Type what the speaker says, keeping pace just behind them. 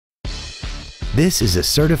This is a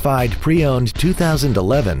certified pre-owned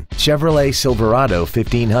 2011 Chevrolet Silverado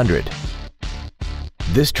 1500.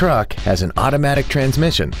 This truck has an automatic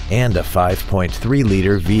transmission and a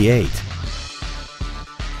 5.3-liter V8.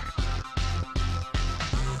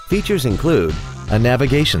 Features include a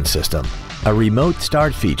navigation system, a remote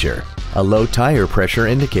start feature, a low tire pressure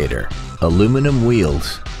indicator, aluminum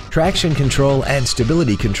wheels, traction control and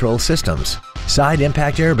stability control systems, side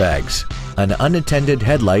impact airbags, an unattended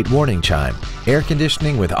headlight warning chime, air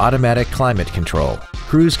conditioning with automatic climate control,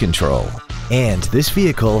 cruise control, and this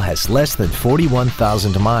vehicle has less than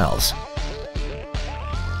 41,000 miles.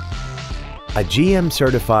 A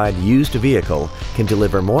GM-certified used vehicle can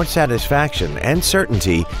deliver more satisfaction and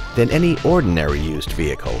certainty than any ordinary used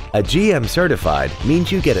vehicle. A GM-certified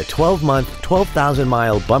means you get a 12-month,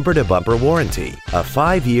 12,000-mile bumper-to-bumper warranty, a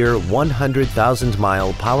 5-year,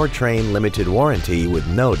 100,000-mile powertrain limited warranty with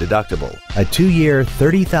no deductible, a 2-year,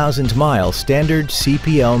 30,000-mile standard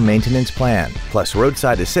CPO maintenance plan, plus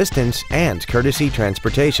roadside assistance and courtesy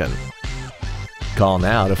transportation. Call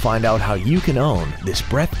now to find out how you can own this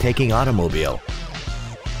breathtaking automobile.